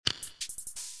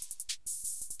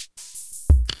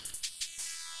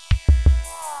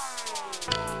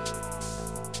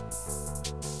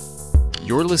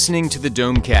You're listening to the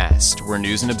Domecast, where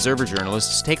News and Observer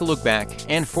journalists take a look back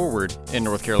and forward in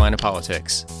North Carolina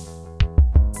politics.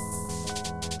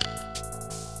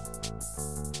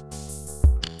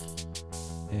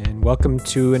 And welcome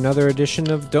to another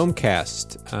edition of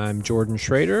Domecast. I'm Jordan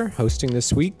Schrader, hosting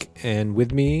this week, and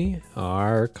with me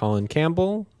are Colin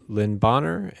Campbell, Lynn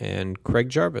Bonner, and Craig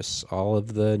Jarvis, all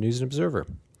of the News and Observer.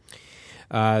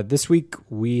 This week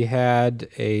we had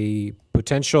a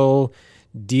potential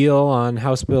deal on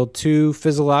House Bill 2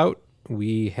 fizzle out.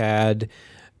 We had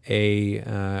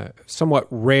a somewhat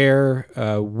rare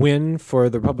win for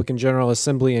the Republican General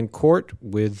Assembly in court,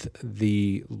 with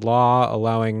the law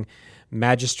allowing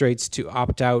magistrates to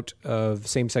opt out of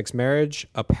same-sex marriage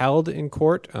upheld in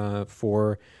court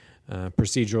for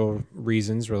procedural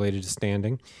reasons related to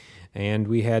standing. And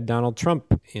we had Donald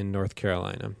Trump in North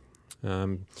Carolina.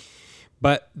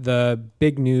 But the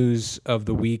big news of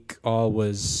the week all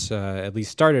was at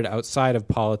least started outside of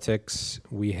politics.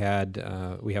 We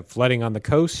have flooding on the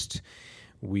coast.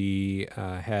 We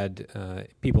had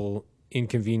people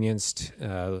inconvenienced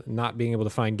not being able to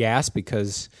find gas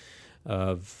because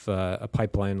of a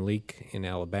pipeline leak in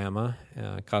Alabama,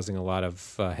 causing a lot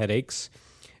of headaches.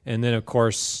 And then, of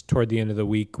course, toward the end of the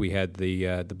week, we had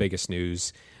the biggest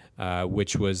news,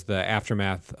 which was the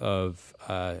aftermath of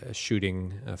a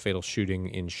fatal shooting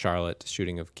in Charlotte,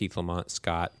 shooting of Keith Lamont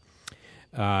Scott,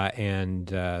 and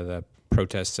the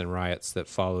protests and riots that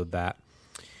followed that.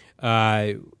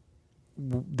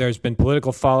 There's been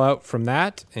political fallout from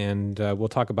that, and we'll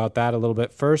talk about that a little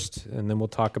bit first, and then we'll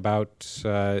talk about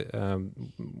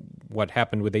what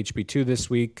happened with HB2 this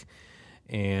week,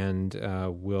 and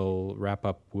we'll wrap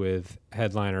up with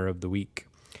Headliner of the Week.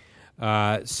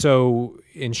 So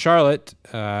in Charlotte,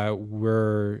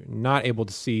 we're not able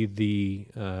to see the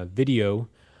video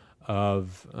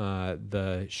of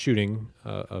the shooting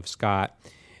of Scott,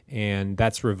 and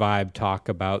that's revived talk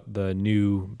about the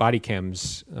new body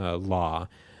cams law.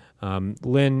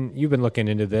 Lynn, you've been looking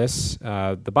into this.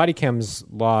 The body cams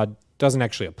law doesn't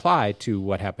actually apply to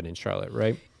what happened in Charlotte,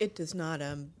 right? It does not.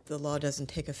 The law doesn't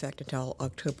take effect until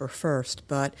October 1st,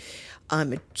 but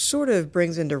it sort of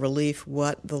brings into relief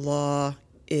what the law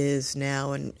is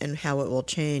now and how it will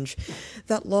change.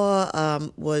 That law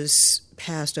was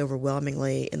passed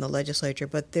overwhelmingly in the legislature,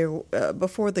 but there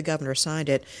before the governor signed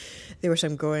it, there were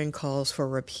some growing calls for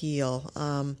repeal.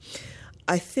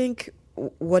 I think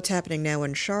what's happening now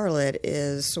in Charlotte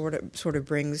is sort of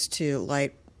brings to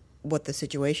light what the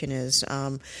situation is.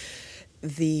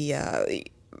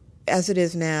 As it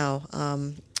is now,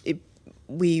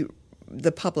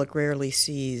 the public rarely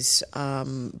sees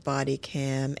body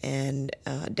cam and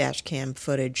dash cam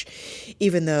footage,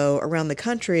 even though around the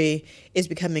country is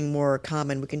becoming more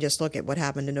common. We can just look at what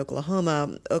happened in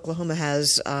Oklahoma. Oklahoma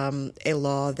has a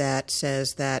law that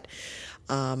says that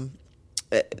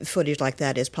footage like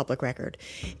that is public record.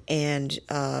 And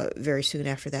very soon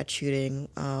after that shooting,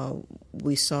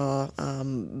 we saw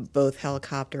both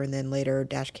helicopter and then later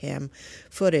dash cam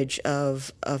footage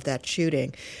of that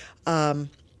shooting.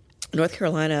 North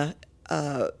Carolina,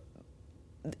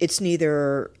 it's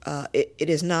neither, it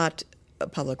is not a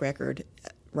public record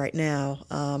right now,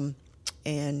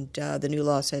 and the new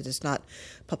law says it's not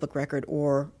public record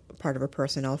or part of a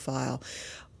personnel file.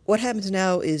 What happens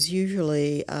now is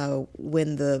usually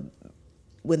when the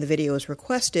video is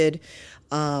requested,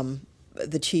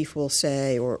 the chief will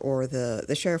say, or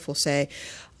the sheriff will say,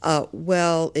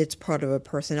 well, it's part of a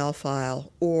personnel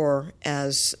file, or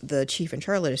as the chief in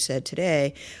Charlotte has said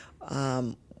today,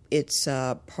 it's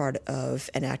part of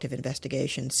an active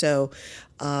investigation. So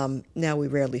now we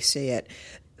rarely see it.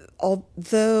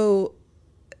 Although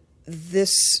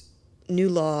this new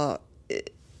law,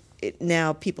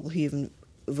 now people who even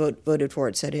voted for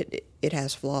it said it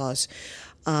has flaws.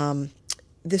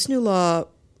 This new law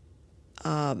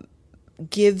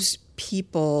gives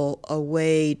people a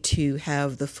way to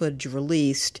have the footage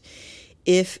released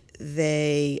if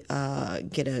they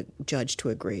get a judge to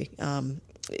agree.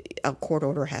 A court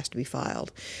order has to be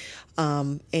filed.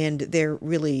 And there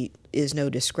really is no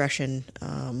discretion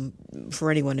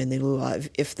for anyone in the law.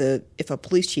 If a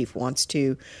police chief wants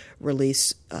to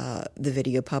release the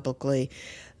video publicly,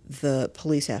 the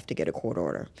police have to get a court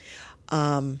order.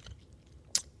 Under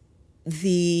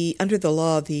the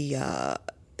law, the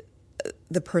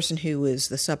person who is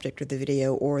the subject of the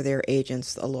video or their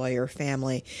agents, a lawyer,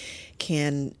 family,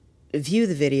 can view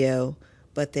the video,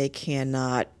 but they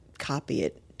cannot copy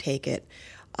it, take it,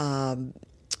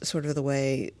 sort of the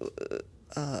way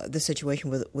the situation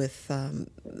with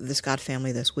the Scott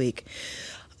family this week.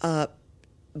 But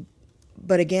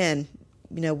again,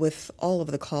 with all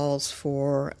of the calls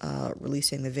for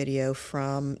releasing the video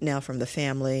from the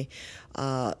family,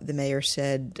 the mayor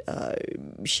said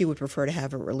she would prefer to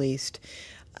have it released.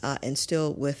 And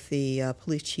still with the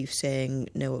police chief saying,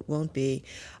 no, it won't be,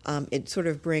 it sort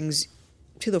of brings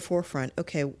to the forefront,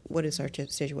 okay, what is our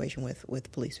situation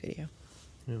with police video?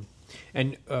 Yeah.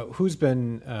 And who, if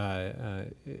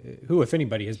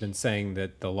anybody, has been saying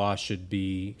that the law should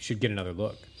get another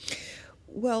look?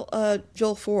 Well,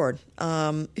 Joel Ford,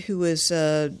 who is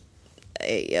a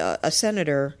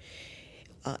senator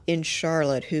in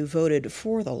Charlotte who voted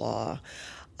for the law,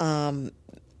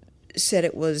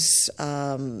 said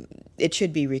it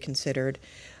should be reconsidered.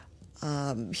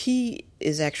 He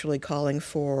is actually calling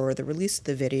for the release of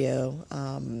the video,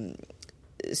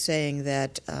 saying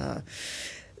that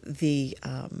the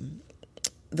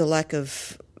lack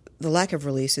of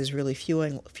release is really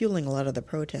fueling a lot of the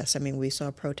protests. I mean, we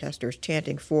saw protesters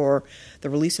chanting for the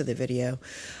release of the video.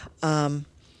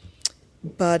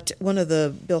 But one of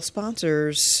the bill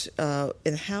sponsors in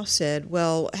the House said,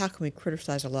 well, how can we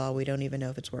criticize a law we don't even know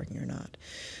if it's working or not?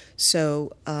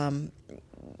 So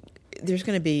there's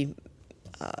going to be,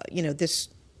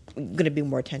 going to be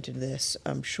more attention to this,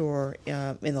 I'm sure,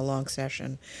 in the long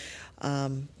session,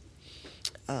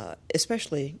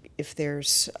 especially if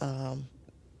there's,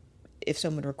 if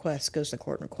someone goes to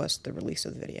court and requests the release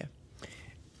of the video.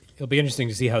 It'll be interesting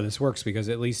to see how this works, because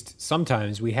at least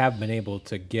sometimes we have been able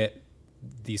to get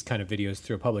these kind of videos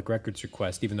through a public records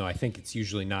request, even though I think it's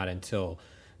usually not until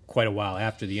quite a while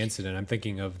after the incident. I'm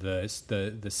thinking of the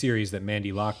series that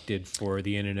Mandy Locke did for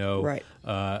the NNO, right,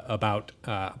 about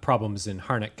problems in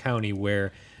Harnett County,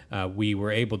 where we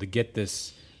were able to get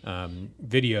this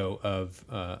video of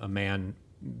a man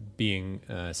being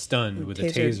stunned with a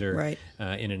taser, right,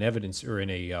 in an evidence or in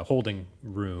a holding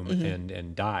room, mm-hmm,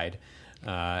 and died,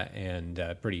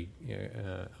 pretty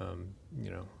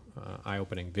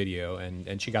eye-opening video,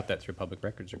 and she got that through a public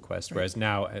records request. Right. Whereas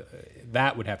now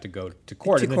that would have to go to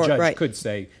court, and the judge, right, could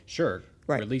say, sure,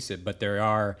 right, release it. But there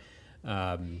are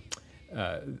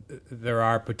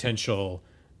potential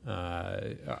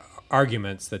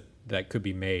arguments that could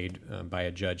be made by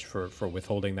a judge for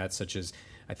withholding that, such as,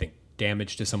 I think,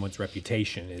 damage to someone's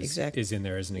reputation is in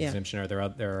there as an exemption. Are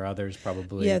there are others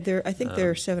probably? Yeah, I think there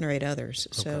are 7 or 8 others.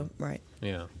 Okay. So right.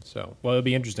 Yeah. So it'll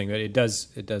be interesting. But it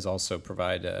does also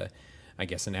provide, I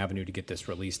guess, an avenue to get this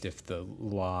released if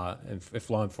law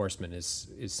enforcement is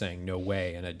saying no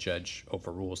way and a judge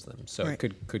overrules them. So right,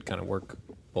 it could kind of work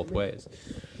both ways.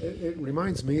 It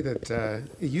reminds me that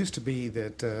it used to be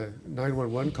that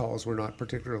 911 calls were not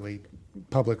particularly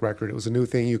public record. It was a new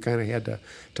thing. You kind of had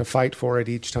to fight for it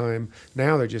each time.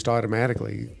 Now they just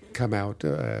automatically come out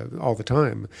all the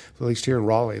time. At least here in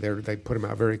Raleigh, they put them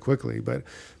out very quickly. But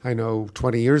I know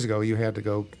 20 years ago, you had to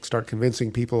go start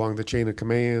convincing people along the chain of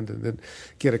command and then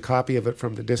get a copy of it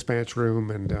from the dispatch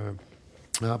room. And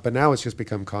but now it's just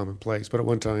become commonplace. But at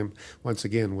one time, once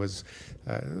again, was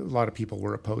a lot of people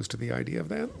were opposed to the idea of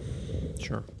that.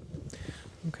 Sure.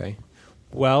 Okay.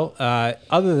 Well,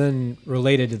 other than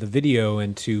related to the video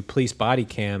and to police body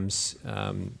cams,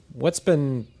 what's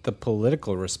been the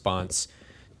political response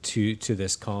to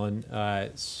this, Colin?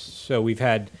 So we've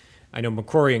had, I know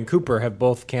McCrory and Cooper have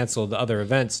both canceled other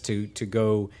events to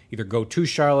either go to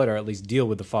Charlotte or at least deal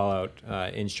with the fallout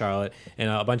in Charlotte, and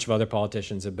a bunch of other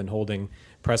politicians have been holding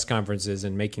press conferences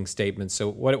and making statements. So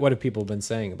what have people been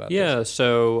saying about this? Yeah,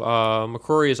 so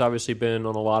McCrory has obviously been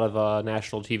on a lot of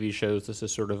national TV shows. This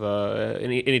is sort of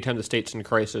anytime the state's in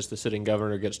crisis, the sitting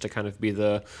governor gets to kind of be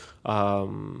the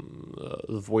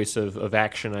voice of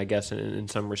action, I guess, in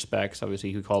some respects.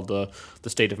 Obviously, he called the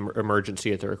state of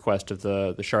emergency at the request of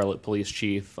the Charlotte police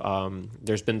chief.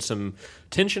 There's been some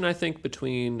tension, I think,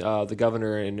 between the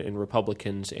governor and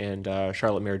Republicans and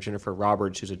Charlotte Mayor Jennifer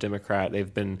Roberts, who's a Democrat.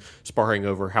 They've been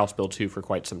sparring over House Bill 2 for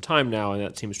quite some time now, and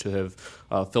that seems to have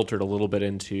filtered a little bit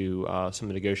into some of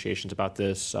the negotiations about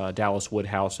this. Dallas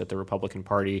Woodhouse at the Republican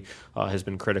Party has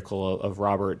been critical of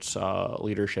Roberts'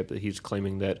 leadership. He's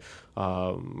claiming that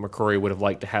McCrory would have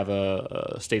liked to have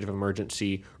a state of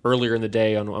emergency earlier in the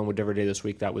day on whatever day this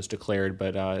week that was declared,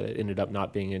 but it ended up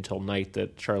not being until night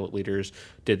that Charlotte leaders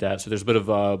did that. So there's a bit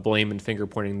of blame and finger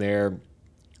pointing there.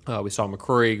 We saw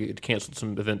McCrory canceled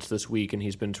some events this week, and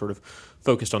he's been sort of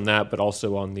focused on that, but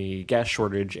also on the gas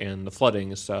shortage and the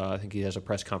flooding. I think he has a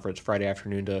press conference Friday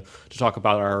afternoon to talk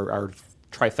about our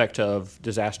trifecta of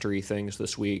disastery things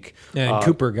this week. And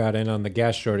Cooper got in on the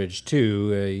gas shortage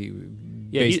too.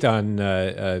 based on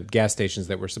gas stations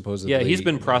that were supposedly... Yeah, he's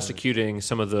been prosecuting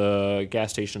some of the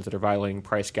gas stations that are violating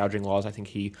price gouging laws. I think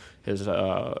he has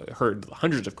heard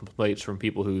hundreds of complaints from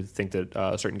people who think that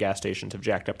certain gas stations have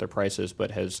jacked up their prices,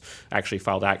 but has actually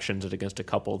filed actions against a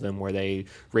couple of them where they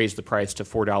raised the price to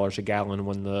 $4 a gallon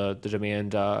when the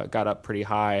demand got up pretty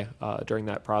high during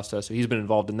that process. So he's been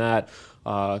involved in that.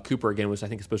 Cooper, again, was, I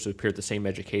think, supposed to appear at the same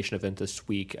education event this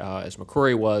week as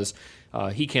McCrory was.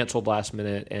 He canceled last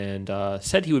minute and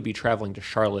said he would be traveling to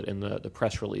Charlotte in the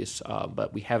press release,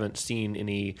 but we haven't seen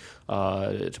any,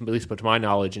 at least to my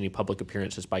knowledge, any public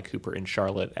appearances by Cooper in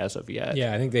Charlotte as of yet.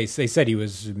 Yeah, I think they said he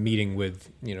was meeting with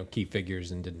key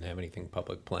figures and didn't have anything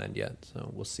public planned yet,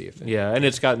 so we'll see if... Yeah, and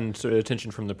it's gotten sort of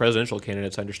attention from the presidential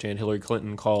candidates. I understand Hillary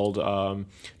Clinton called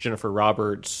Jennifer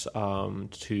Roberts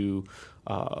to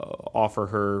offer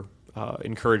her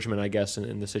encouragement, I guess,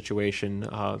 in the situation.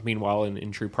 Meanwhile,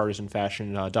 in true partisan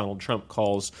fashion, Donald Trump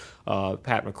calls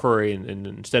Pat McCrory and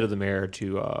instead of the mayor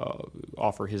to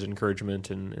offer his encouragement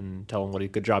and tell him what a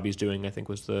good job he's doing, I think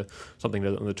was something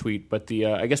on the tweet. But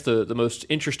I guess the most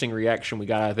interesting reaction we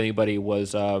got out of anybody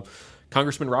was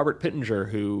Congressman Robert Pittenger,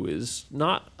 who is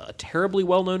not a terribly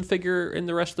well-known figure in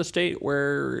the rest of the state,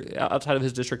 where outside of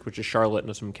his district, which is Charlotte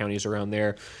and some counties around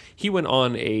there, he went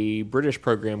on a British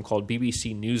program called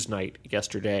BBC Newsnight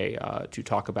yesterday to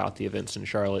talk about the events in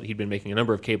Charlotte. He'd been making a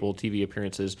number of cable TV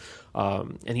appearances,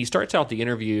 and he starts out the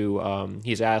interview.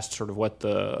 He's asked sort of what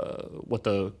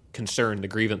the concern, the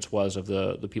grievance was of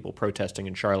the people protesting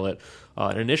in Charlotte,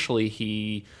 and initially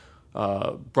he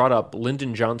brought up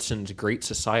Lyndon Johnson's Great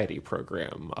Society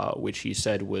program, which he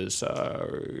said was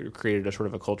created a sort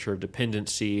of a culture of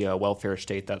dependency, a welfare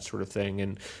state, that sort of thing.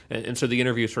 And so the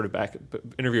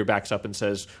interviewer backs up and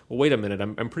says, well, wait a minute,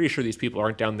 I'm pretty sure these people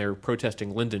aren't down there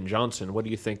protesting Lyndon Johnson. What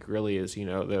do you think really is,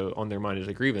 on their mind as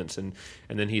a grievance? And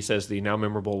then he says the now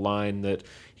memorable line that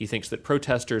he thinks that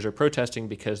protesters are protesting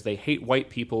because they hate white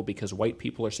people because white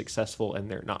people are successful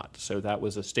and they're not. So that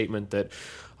was a statement that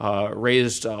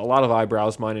raised a lot of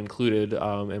eyebrows, mine included,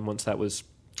 and once that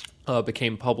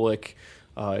became public,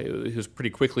 it was pretty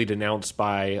quickly denounced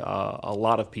by a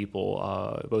lot of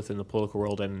people, both in the political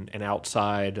world and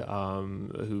outside,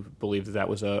 who believed that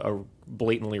was a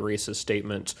blatantly racist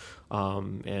statement,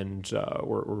 and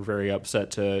were very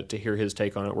upset to hear his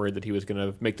take on it, worried that he was going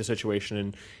to make the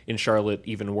situation in Charlotte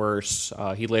even worse.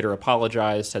 He later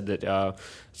apologized, said that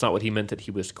it's not what he meant, that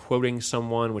he was quoting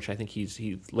someone, which I think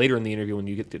he later in the interview, when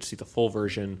you get to see the full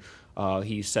version,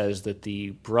 he says that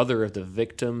the brother of the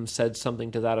victim said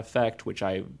something to that effect, which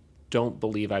I don't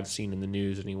believe I've seen in the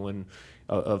news anyone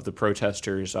of the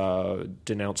protesters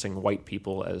denouncing white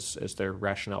people as their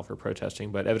rationale for protesting.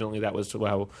 But evidently that was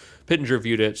how Pittenger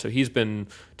viewed it. So he's been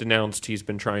denounced. He's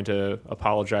been trying to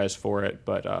apologize for it.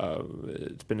 But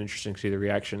it's been interesting to see the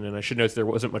reaction. And I should note there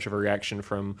wasn't much of a reaction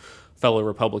from fellow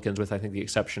Republicans, with I think the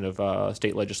exception of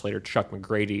state legislator Chuck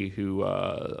McGrady, who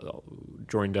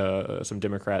joined some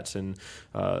Democrats in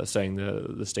saying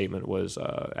the statement was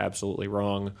absolutely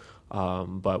wrong.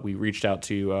 But we reached out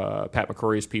to Pat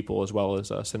McCrory's people, as well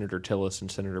as Senator Tillis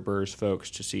and Senator Burr's folks,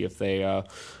 to see if they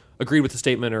agreed with the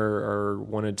statement or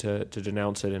wanted to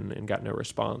denounce it, and got no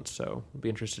response. So I'll be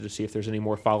interested to see if there's any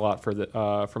more fallout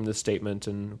from this statement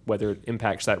and whether it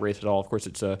impacts that race at all. Of course,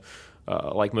 it's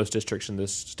like most districts in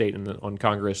this state and on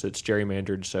Congress, it's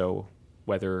gerrymandered, so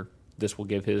whether this will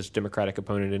give his Democratic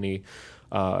opponent any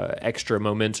extra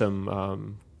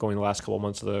momentum going the last couple of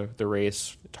months of the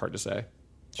race, it's hard to say.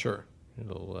 Sure,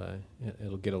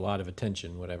 it'll get a lot of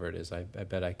attention, whatever it is. I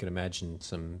bet I can imagine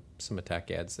some attack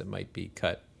ads that might be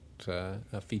cut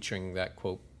featuring that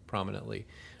quote prominently,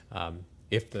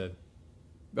 if the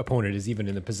opponent is even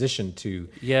in the position to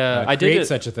create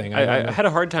such a thing. I had a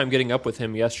hard time getting up with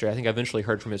him yesterday. I think I eventually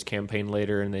heard from his campaign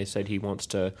later, and they said he wants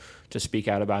to speak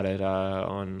out about it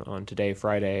on today,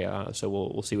 Friday. So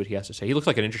we'll see what he has to say. He looks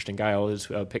like an interesting guy. All his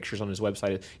pictures on his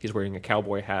website, he's wearing a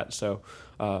cowboy hat. So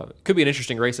it could be an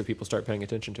interesting race if people start paying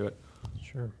attention to it.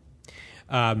 Sure.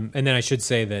 And then I should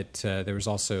say that there was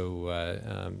also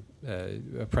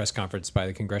a press conference by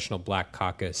the Congressional Black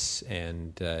Caucus,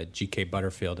 and G.K.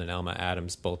 Butterfield and Alma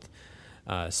Adams both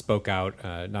spoke out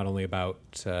not only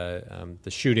about the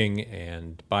shooting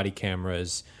and body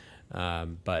cameras,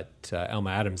 but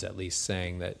Alma Adams at least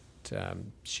saying that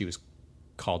she was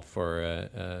called for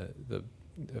the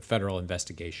federal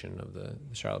investigation of the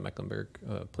Charlotte-Mecklenburg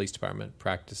Police Department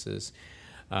practices.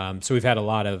 So we've had a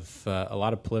lot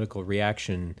of political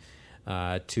reaction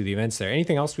to the events there.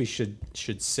 Anything else we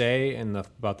should say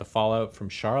about the fallout from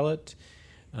Charlotte?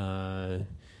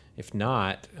 If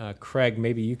not, Craig,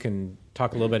 maybe you can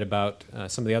talk a little bit about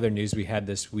some of the other news we had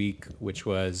this week, which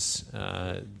was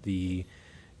the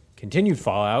continued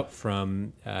fallout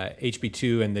from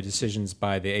HB2 and the decisions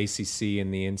by the ACC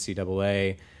and the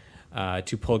NCAA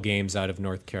to pull games out of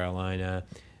North Carolina.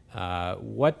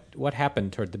 What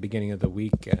happened toward the beginning of the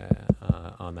week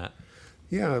on that?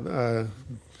 Yeah,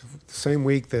 same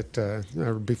week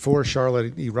that before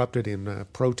Charlotte erupted in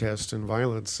protest and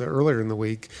violence earlier in the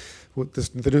week,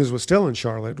 the news was still in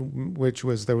Charlotte, which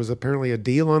was there was apparently a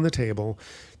deal on the table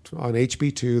on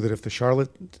HB2 that if the Charlotte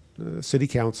City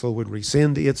Council would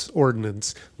rescind its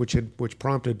ordinance, which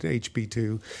prompted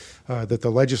HB2, that the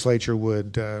legislature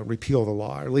would repeal the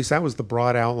law. Or at least that was the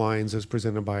broad outlines as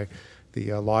presented by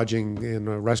the Lodging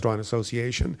and Restaurant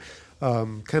Association.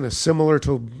 Kind of similar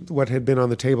to what had been on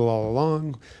the table all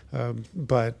along,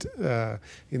 but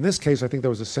in this case, I think there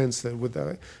was a sense that with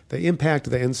the impact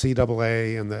of the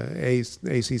NCAA and the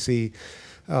ACC,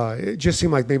 it just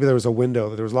seemed like maybe there was a window,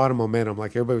 that there was a lot of momentum.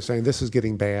 Like everybody was saying, this is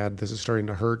getting bad, this is starting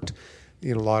to hurt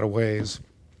in a lot of ways.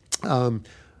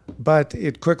 But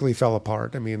it quickly fell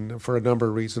apart. I mean, for a number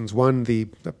of reasons. One, the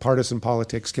partisan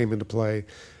politics came into play.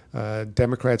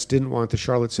 Democrats didn't want the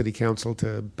Charlotte City Council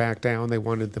to back down. They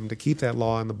wanted them to keep that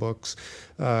law in the books,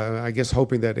 I guess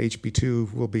hoping that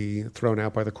HB2 will be thrown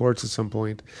out by the courts at some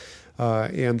point.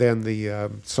 And then the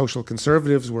social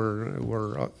conservatives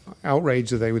were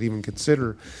outraged that they would even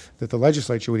consider, that the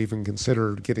legislature would even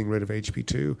consider getting rid of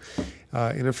HB2.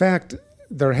 And in fact,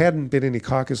 there hadn't been any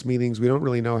caucus meetings. We don't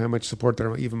really know how much support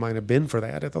there even might have been for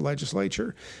that at the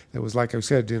legislature. It was, like I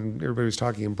said, everybody was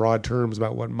talking in broad terms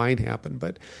about what might happen.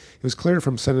 But it was clear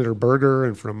from Senator Berger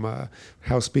and from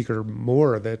House Speaker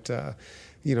Moore that,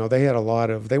 they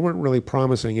had they weren't really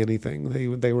promising anything.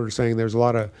 They were saying there's a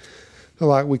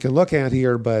lot we can look at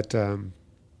here, but,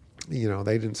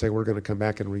 they didn't say we're going to come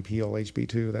back and repeal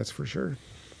HB2, that's for sure.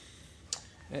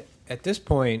 At this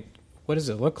point, what does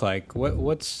it look like?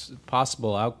 What's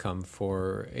possible outcome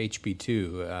for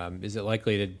HB2? Is it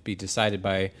likely to be decided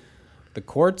by the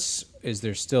courts? Is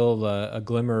there still a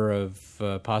glimmer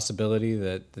of possibility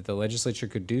that the legislature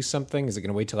could do something? Is it going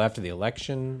to wait till after the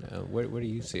election? Where do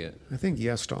you see it? I think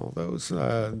yes to all those.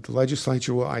 The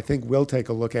legislature will take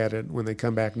a look at it when they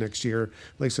come back next year.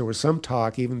 At least there was some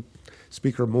talk, even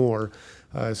Speaker Moore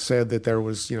said that there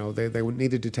was, they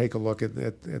needed to take a look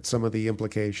at some of the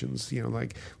implications,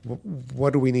 like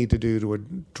what do we need to do to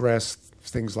address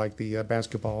things like the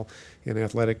basketball and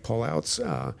athletic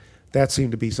pullouts. That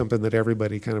seemed to be something that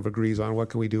everybody kind of agrees on. What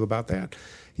can we do about that?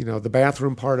 The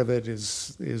bathroom part of it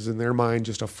is in their mind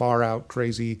just a far out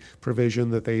crazy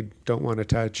provision that they don't want to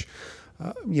touch.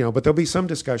 But there'll be some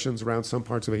discussions around some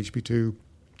parts of HB2.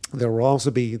 There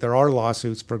are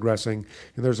lawsuits progressing,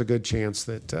 and there's a good chance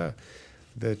that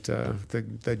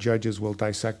the judges will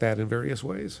dissect that in various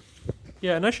ways.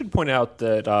 Yeah, and I should point out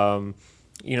that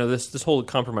this whole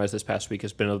compromise this past week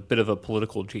has been a bit of a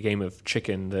political game of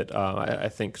chicken that I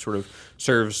think sort of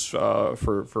serves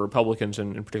for Republicans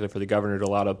and in particular for the governor to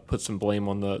allow to put some blame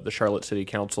on the Charlotte City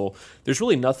Council. There's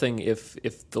really nothing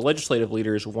if the legislative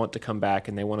leaders want to come back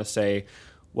and they want to say,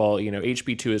 well,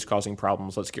 HB2 is causing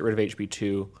problems, let's get rid of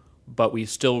HB2. But we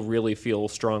still really feel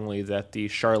strongly that the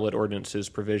Charlotte Ordinance's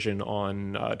provision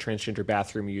on transgender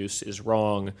bathroom use is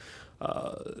wrong.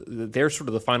 They're sort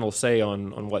of the final say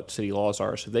on what city laws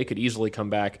are. So they could easily come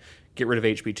back, get rid of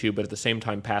HB2, but at the same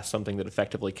time pass something that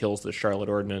effectively kills the Charlotte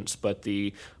Ordinance. But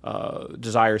the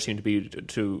desire seemed to be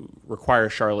to require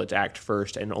Charlotte to act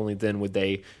first, and only then would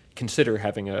they consider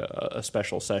having a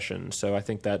special session. So I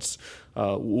think that's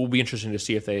will be interesting to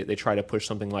see if they try to push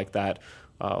something like that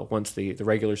once the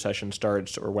regular session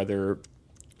starts, or whether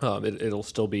it'll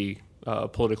still be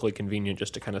politically convenient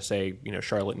just to kind of say,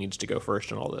 Charlotte needs to go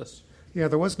first in all this. Yeah,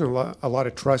 there wasn't a lot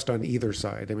of trust on either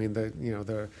side. I mean,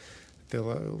 the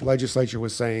legislature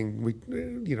was saying we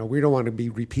don't want to be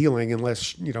repealing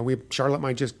unless Charlotte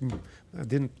might just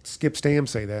didn't Skip Stam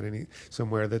say that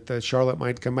somewhere that Charlotte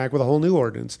might come back with a whole new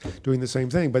ordinance doing the same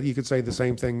thing. But you could say the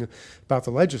same thing about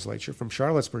the legislature. From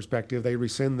Charlotte's perspective, they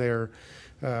rescind their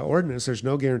ordinance. There's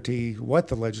no guarantee what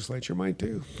the legislature might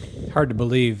do. Hard to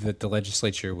believe that the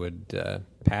legislature would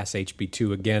pass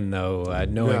HB2 again, though,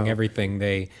 knowing everything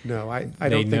they I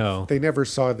don't think they never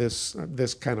saw this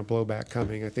kind of blowback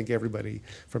coming. I think everybody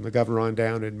from the governor on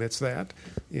down admits that,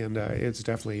 and it's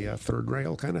definitely a third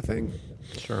rail kind of thing.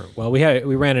 Sure. Well, we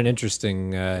ran an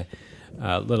interesting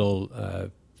little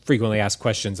frequently asked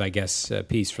questions, I guess,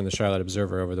 piece from the Charlotte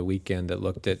Observer over the weekend that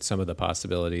looked at some of the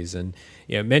possibilities, and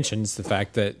it mentions the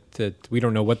fact that we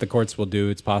don't know what the courts will do.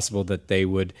 It's possible that they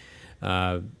would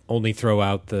only throw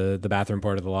out the bathroom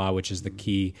part of the law, which is the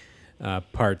key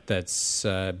part that's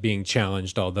being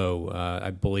challenged, although I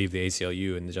believe the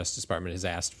ACLU and the Justice Department has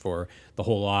asked for the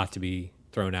whole law to be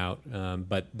thrown out,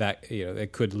 but that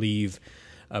it could leave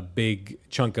a big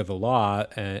chunk of the law,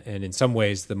 and in some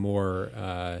ways the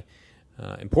more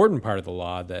important part of the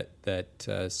law that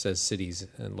says cities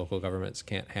and local governments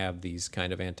can't have these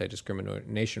kind of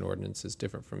anti-discrimination ordinances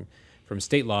different from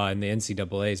state law, and the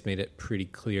NCAA has made it pretty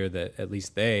clear that at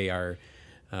least they are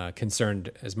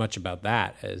concerned as much about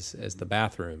that as the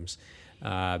bathrooms.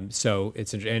 So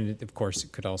it's, and of course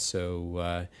it could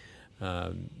also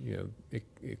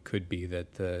it could be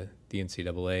that the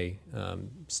NCAA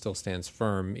still stands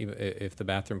firm even if the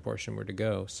bathroom portion were to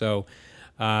go. So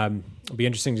it'll be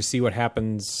interesting to see what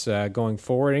happens going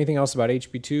forward. Anything else about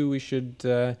HB2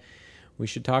 we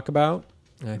should talk about?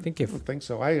 I don't think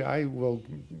so. I will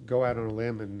go out on a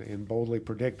limb and boldly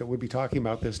predict that we'll be talking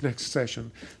about this next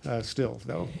session still,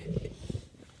 though.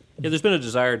 Yeah, there's been a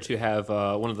desire to have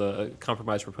one of the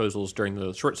compromise proposals during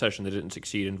the short session that didn't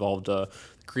succeed involved the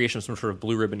creation of some sort of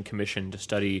blue ribbon commission to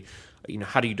study,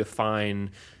 how do you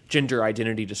define gender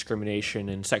identity discrimination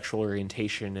and sexual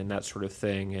orientation and that sort of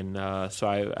thing. And so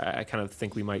I kind of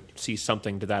think we might see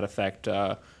something to that effect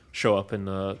show up in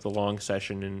the long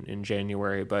session in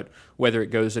January. But whether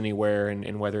it goes anywhere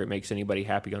and whether it makes anybody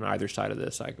happy on either side of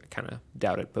this, I kind of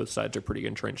doubt it. Both sides are pretty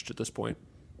entrenched at this point.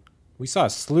 We saw a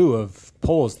slew of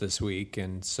polls this week,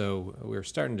 and so we're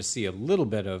starting to see a little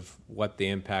bit of what the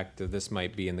impact of this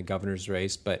might be in the governor's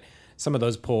race. But some of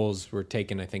those polls were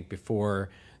taken, I think,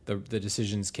 before the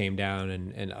decisions came down,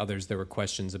 and others there were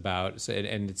questions about. So,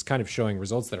 and it's kind of showing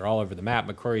results that are all over the map.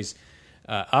 McCrory's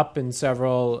up in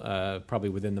several, probably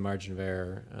within the margin of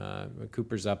error.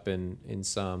 Cooper's up in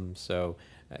some. So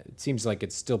it seems like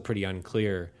it's still pretty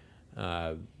unclear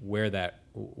where that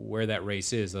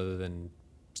race is, other than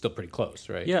still pretty close,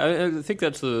 right? Yeah, I think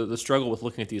that's the struggle with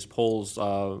looking at these polls.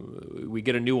 We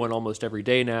get a new one almost every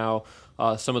day now.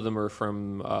 Some of them are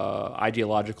from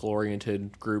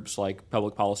ideological-oriented groups like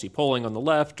Public Policy Polling on the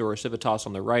left or Civitas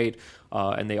on the right,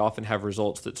 and they often have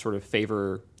results that sort of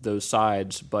favor those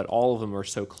sides, but all of them are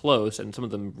so close, and some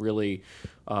of them really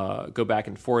go back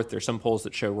and forth. There's some polls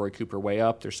that show Roy Cooper way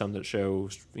up. There's some that show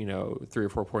 3 or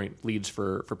 4 point leads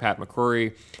for Pat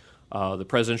McCrory. The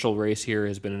presidential race here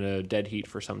has been in a dead heat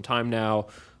for some time now.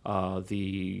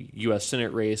 The U.S.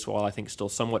 Senate race, while I think still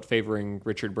somewhat favoring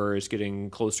Richard Burr, is getting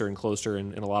closer and closer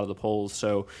in a lot of the polls.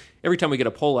 So every time we get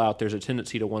a poll out, there's a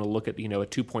tendency to want to look at a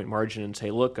 2-point margin and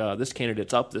say, look, this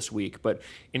candidate's up this week. But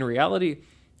in reality,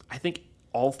 I think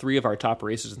all 3 of our top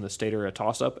races in the state are a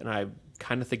toss-up, and I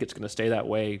kind of think it's going to stay that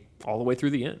way all the way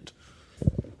through the end.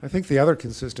 I think the other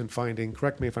consistent finding,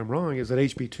 correct me if I'm wrong, is that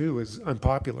HB2 is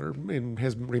unpopular and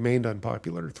has remained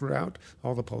unpopular throughout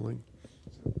all the polling.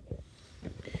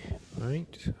 All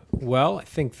right. Well, I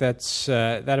think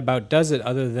that about does it,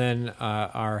 other than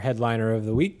our headliner of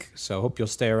the week. So I hope you'll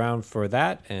stay around for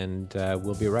that, and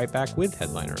we'll be right back with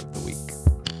headliner of the week.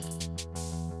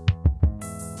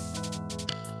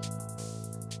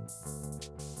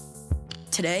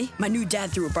 Today, my new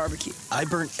dad threw a barbecue. I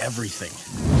burnt everything.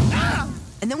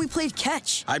 And then we played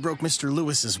catch. I broke Mr.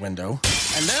 Lewis's window.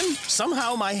 And then,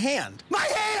 somehow, my hand. My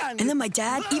hand! And then my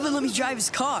dad even let me drive his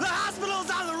car. The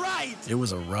hospital's on the right! It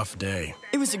was a rough day.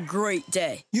 It was a great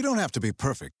day. You don't have to be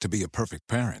perfect to be a perfect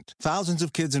parent. Thousands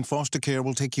of kids in foster care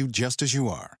will take you just as you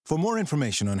are. For more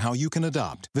information on how you can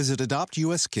adopt, visit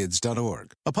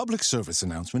adoptuskids.org. A public service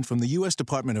announcement from the U.S.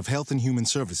 Department of Health and Human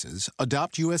Services,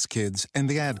 Adopt U.S. Kids, and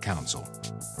the Ad Council.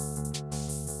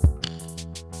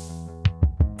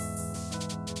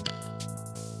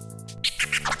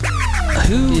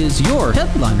 Who is your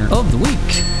headliner of the week?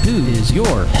 Who is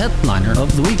your headliner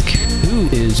of the week? Who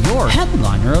is your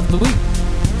headliner of the week?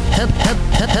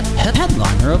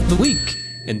 Headliner of the week.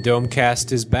 And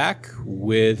Domecast is back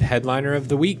with Headliner of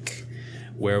the Week,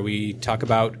 where we talk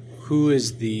about who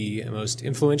is the most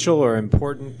influential or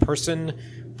important person,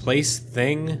 place,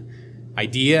 thing,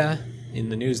 idea in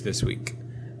the news this week.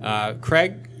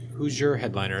 Craig, who's your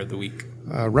Headliner of the Week?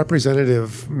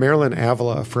 Representative Marilyn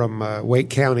Avila from Wake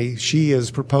County, she is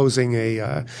proposing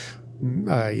a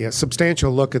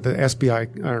substantial look at the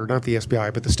SBI, or not the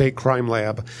SBI, but the State Crime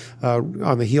Lab,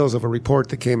 on the heels of a report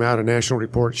that came out, a national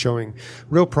report showing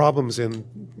real problems in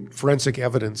forensic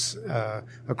evidence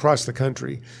across the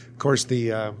country. Of course,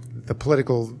 the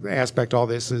political aspect of all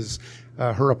this is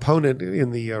her opponent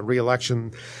in the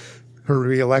re-election. Her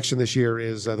re-election this year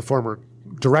is the former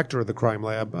director of the crime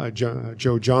lab,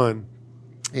 Joe John.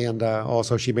 And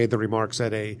also she made the remarks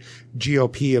at a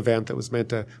GOP event that was meant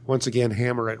to once again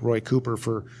hammer at Roy Cooper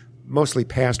for mostly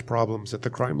past problems at the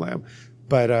crime lab.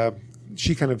 But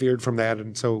she kind of veered from that,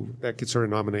 and so that gets her a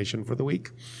nomination for the week.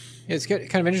 Yeah, it's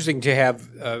kind of interesting to have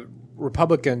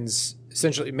Republicans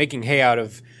essentially making hay out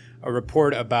of a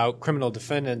report about criminal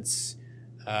defendants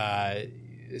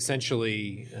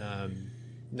essentially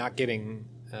not getting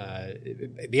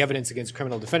the evidence against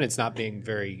criminal defendants not being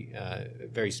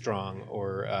very strong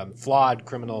or flawed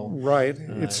criminal. Right.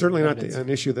 It's certainly evidence. not an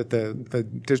issue that the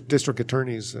district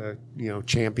attorneys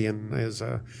champion as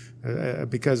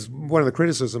because one of the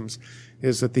criticisms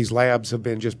is that these labs have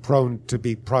been just prone to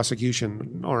be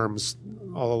prosecution arms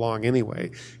all along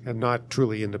anyway, and not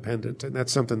truly independent. And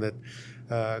that's something that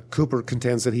Cooper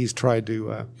contends that he's tried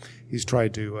to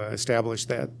establish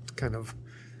that kind of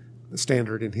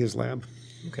standard in his lab.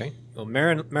 Okay. Well,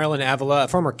 Marilyn Avila, a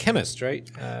former chemist, right?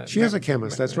 She is a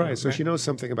chemist. That's right. So she knows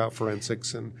something about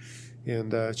forensics, and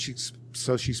she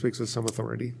speaks with some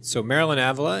authority. So Marilyn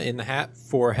Avila in the hat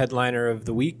for headliner of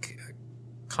the week.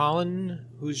 Colin,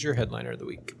 who's your headliner of the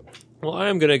week? Well,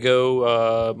 I'm going to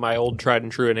go my old tried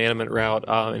and true inanimate route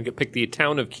and pick the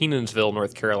town of Kenansville,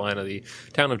 North Carolina, the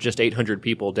town of just 800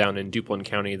 people down in Duplin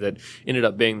County that ended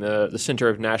up being the center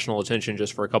of national attention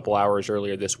just for a couple hours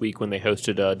earlier this week when they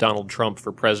hosted Donald Trump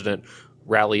for president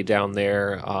rally down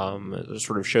there. It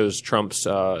sort of shows Trump's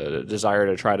desire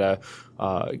to try to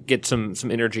get some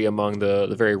energy among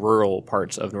the very rural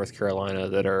parts of North Carolina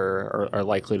that are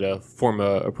likely to form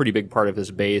a pretty big part of his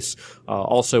base.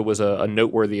 Also was a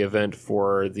noteworthy event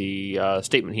for the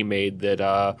statement he made that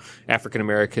African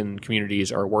American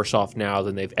communities are worse off now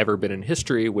than they've ever been in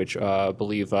history, which I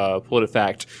believe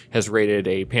PolitiFact has rated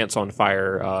a pants on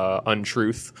fire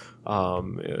untruth.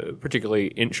 Particularly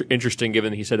interesting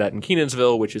given that he said that in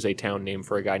Kenansville, which is a town named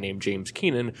for a guy named James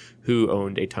Keenan who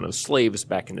owned a ton of slaves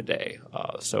back in the day.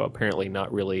 So apparently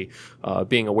not really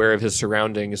being aware of his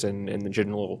surroundings and the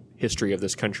general history of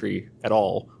this country at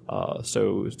all.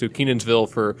 So to Kenansville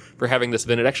for having this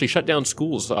event. It actually shut down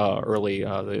schools early.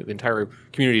 The entire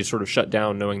community sort of shut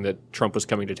down knowing that Trump was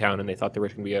coming to town, and they thought there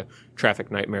was going to be a traffic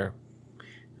nightmare.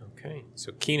 Okay,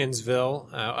 so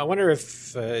Kenansville. I wonder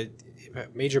if a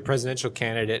major presidential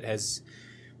candidate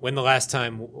when the last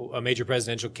time a major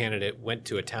presidential candidate went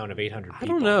to a town of 800 people? I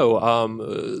don't know.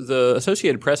 The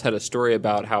Associated Press had a story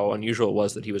about how unusual it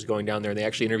was that he was going down there, and they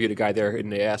actually interviewed a guy there, and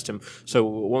they asked him, so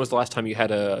when was the last time you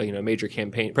had a major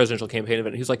presidential campaign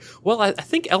event? And he was like, well, I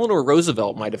think Eleanor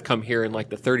Roosevelt might have come here in like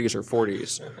the 30s or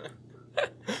 40s.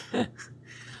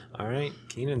 All right,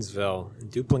 Kenansville,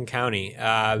 Duplin County.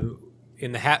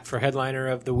 In the hat for headliner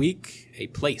of the week,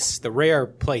 the rare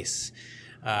place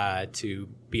to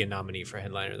be a nominee for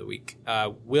headliner of the week.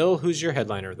 Will, who's your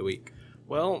headliner of the week?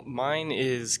 Well, mine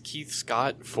is Keith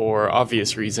Scott for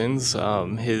obvious reasons.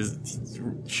 His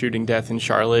shooting death in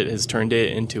Charlotte has turned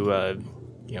it into a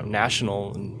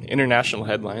national and international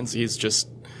headlines. He's just,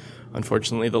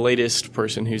 unfortunately, the latest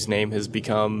person whose name has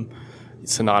become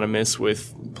synonymous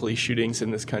with police shootings in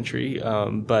this country.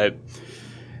 But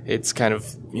it's kind of,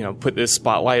 put this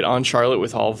spotlight on Charlotte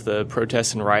with all of the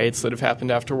protests and riots that have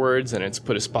happened afterwards, and it's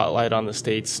put a spotlight on the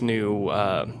state's new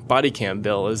body cam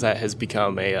bill, as that has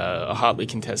become a hotly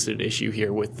contested issue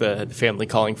here with the family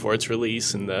calling for its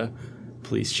release and the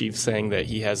police chief saying that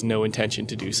he has no intention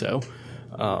to do so.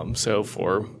 So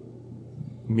for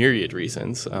myriad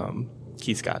reasons,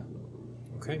 Keith Scott.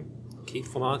 Okay.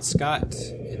 Keith Lamont Scott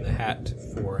in the hat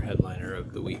for headliner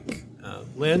of the week.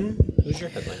 Lynn, who's your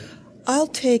headliner? I'll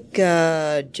take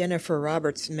Jennifer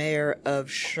Roberts, mayor of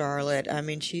Charlotte. I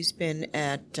mean, she's been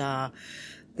at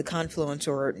the confluence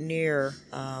or near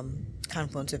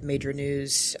confluence of major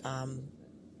news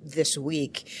this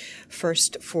week.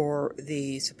 First for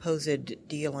the supposed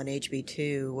deal on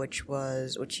HB2, which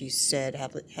she said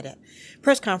had a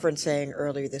press conference saying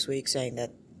earlier this week saying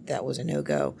that was a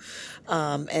no-go.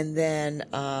 And then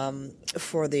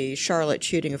for the Charlotte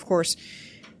shooting, of course,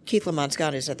 Keith Lamont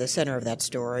Scott is at the center of that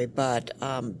story, but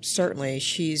certainly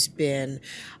she's been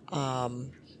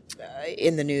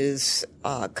in the news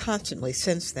constantly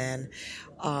since then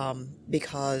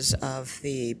because of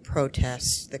the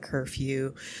protests, the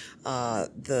curfew,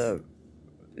 the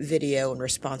video, in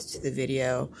response to the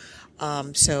video.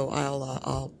 So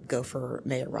I'll go for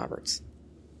Mayor Roberts.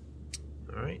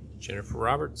 All right, Jennifer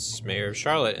Roberts, mayor of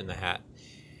Charlotte, in the hat.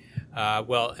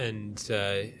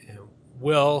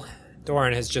 Will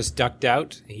Doran has just ducked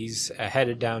out. He's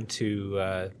headed down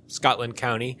to Scotland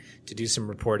County to do some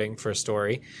reporting for a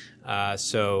story.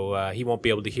 So he won't be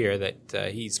able to hear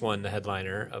that he's won the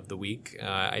headliner of the week.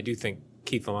 I do think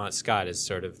Keith Lamont Scott is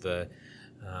sort of the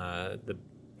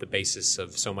basis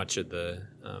of so much of the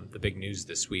big news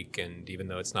this week. And even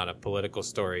though it's not a political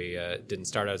story, it didn't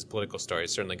start out as a political story,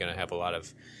 it's certainly going to have a lot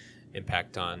of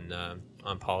impact on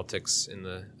politics in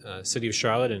the city of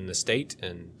Charlotte and in the state,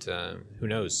 and who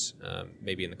knows,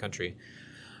 maybe in the country.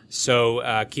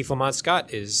 So Keith Lamont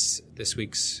Scott is this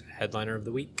week's headliner of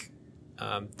the week.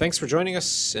 Thanks for joining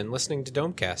us and listening to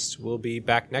Domecast. We'll be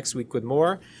back next week with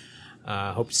more.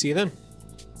 Hope to see you then.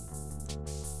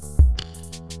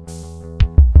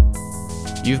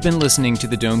 You've been listening to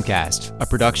the Domecast, a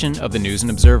production of the News and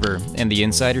Observer and the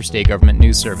Insider State Government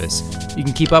News Service. You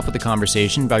can keep up with the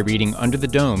conversation by reading Under the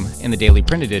Dome in the daily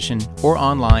print edition or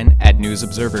online at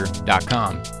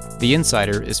newsobserver.com. The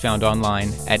Insider is found online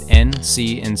at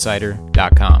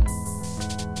ncinsider.com.